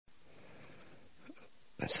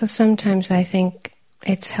So sometimes I think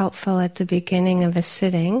it's helpful at the beginning of a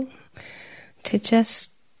sitting to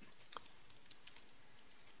just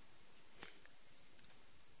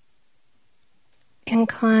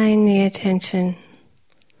incline the attention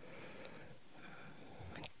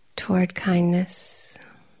toward kindness,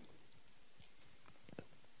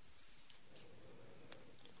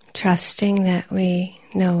 trusting that we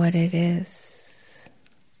know what it is.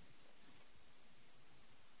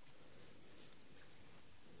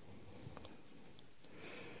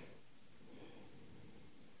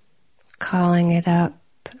 Calling it up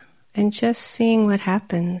and just seeing what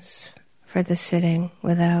happens for the sitting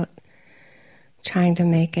without trying to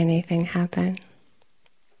make anything happen.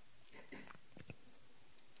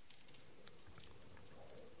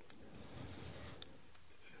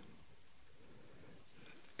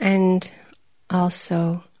 And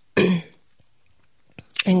also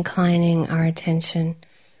inclining our attention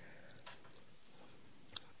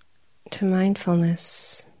to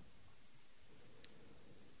mindfulness.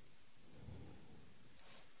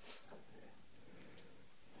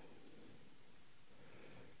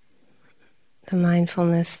 The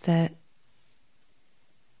mindfulness that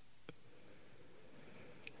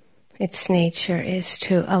its nature is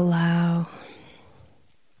to allow,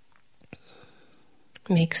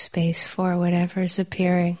 make space for whatever's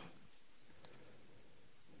appearing.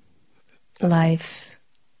 Life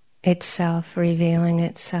itself revealing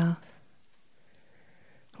itself,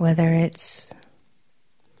 whether it's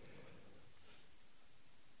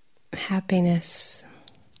happiness,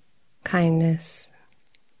 kindness,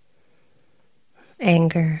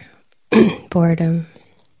 anger, boredom,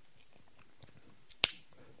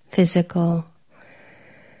 physical,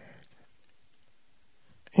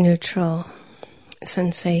 neutral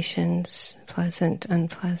sensations, pleasant,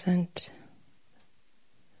 unpleasant.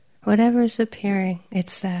 Whatever's appearing,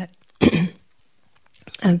 it's that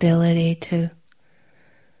ability to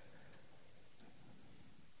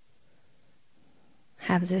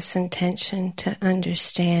have this intention to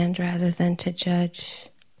understand rather than to judge.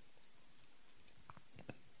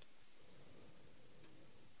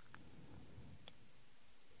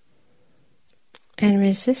 And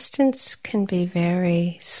resistance can be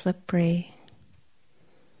very slippery,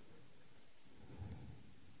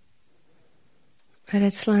 but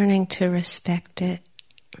it's learning to respect it.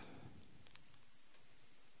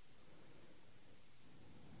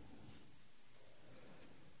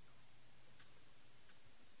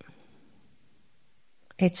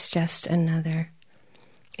 It's just another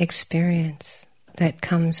experience that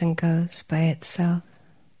comes and goes by itself.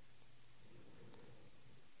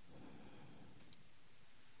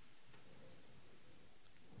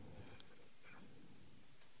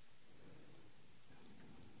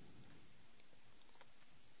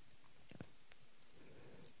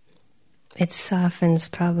 It softens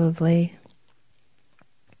probably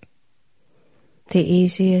the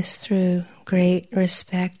easiest through great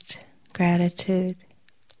respect, gratitude,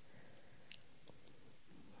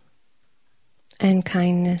 and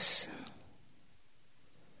kindness,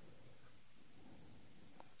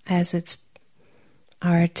 as it's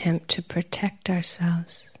our attempt to protect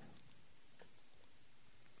ourselves.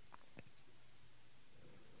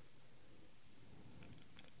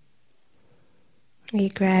 We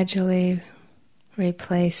gradually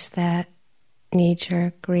replace that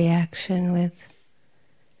knee-jerk reaction with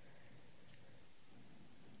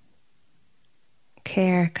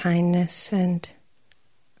care, kindness, and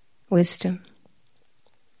wisdom.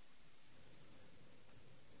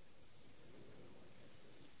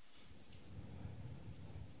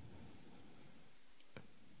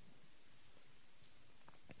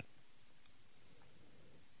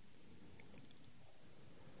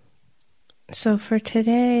 So for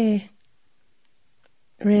today,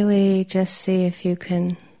 really just see if you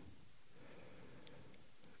can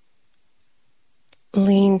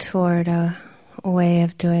lean toward a way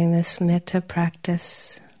of doing this metta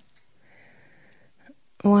practice.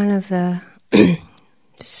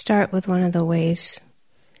 Start with one of the ways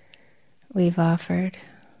we've offered.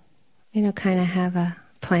 Kind of have a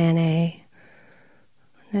plan A.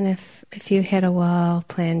 Then if you hit a wall,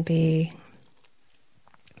 plan B.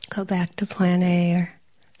 Go back to plan A or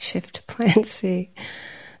shift to plan C.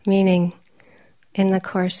 Meaning, in the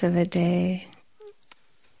course of a day,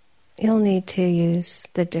 you'll need to use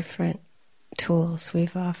the different tools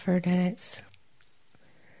we've offered, and it's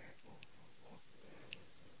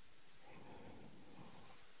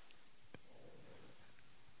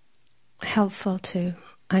helpful to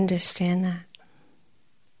understand that.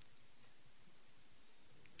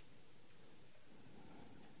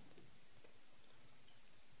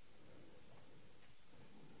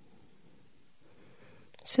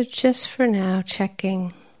 So just for now,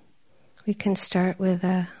 checking, we can start with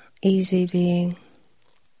a easy being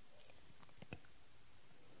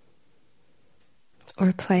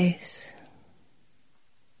or place.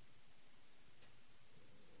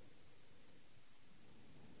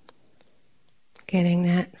 Getting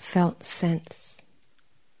that felt sense.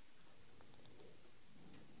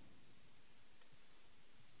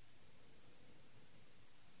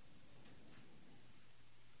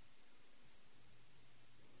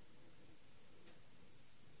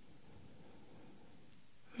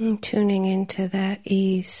 And tuning into that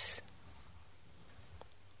ease.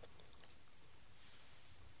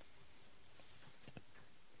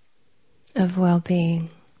 Of well-being,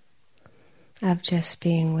 of just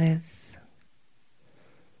being with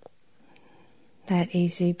that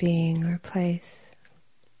easy being or place.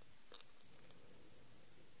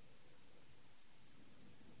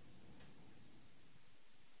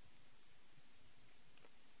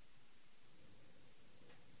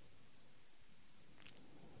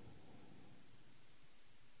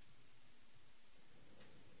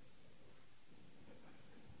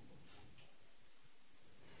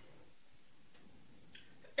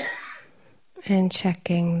 And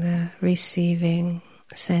checking the receiving,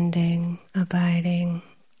 sending, abiding,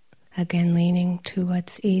 again leaning to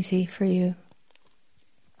what's easy for you.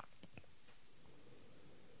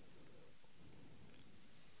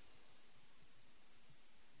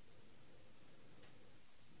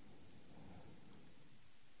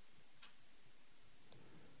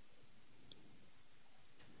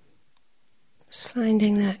 Just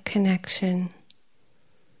finding that connection,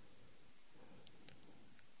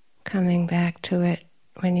 coming back to it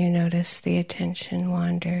when you notice the attention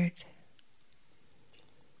wandered.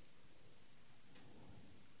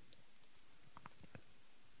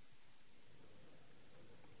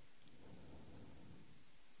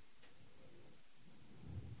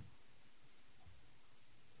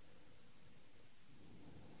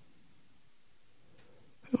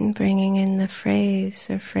 And bringing in the phrase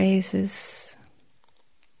or phrases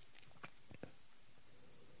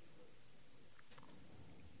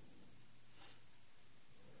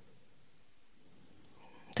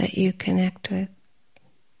that you connect with.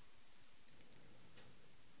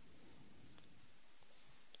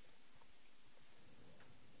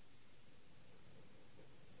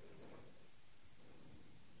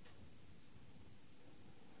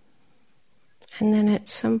 And then at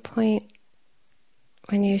some point,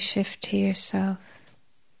 when you shift to yourself,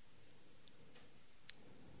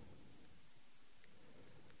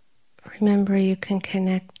 remember you can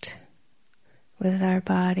connect with our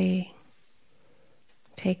body,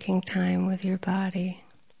 taking time with your body.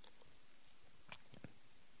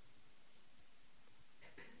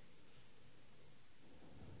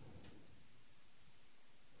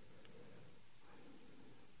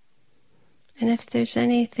 And if there's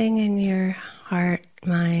anything in your heart,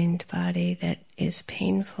 mind, body that is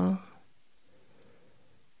painful,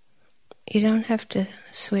 you don't have to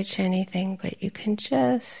switch anything, but you can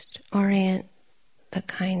just orient the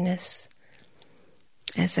kindness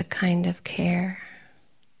as a kind of care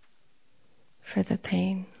for the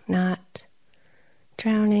pain, not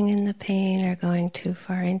drowning in the pain or going too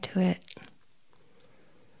far into it,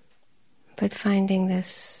 but finding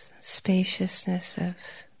this spaciousness of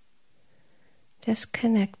just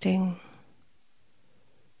connecting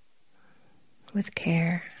with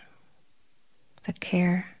care. The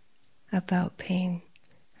care about pain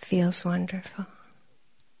feels wonderful.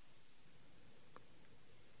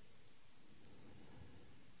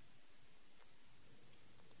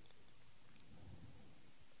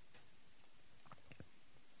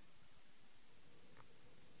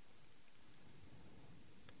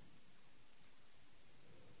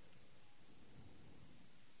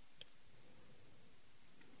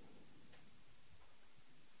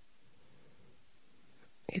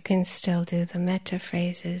 You can still do the metta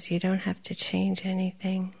phrases. You don't have to change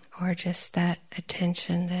anything, or just that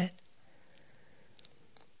attention that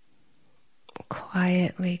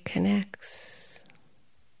quietly connects.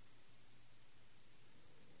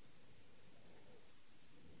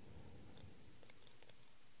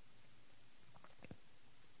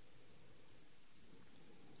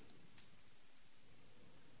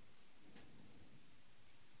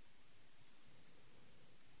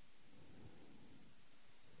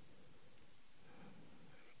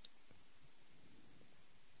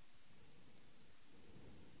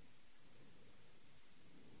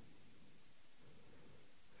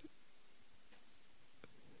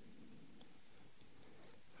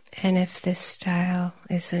 And if this style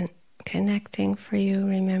isn't connecting for you,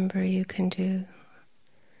 remember you can do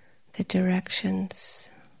the directions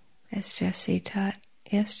as Jesse taught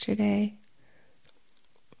yesterday.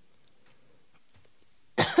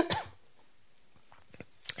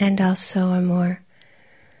 And also a more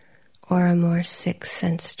sixth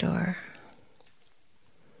sense door.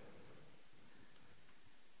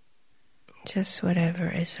 Just whatever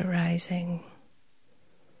is arising,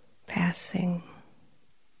 passing,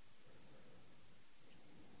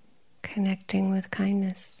 connecting with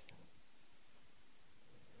kindness.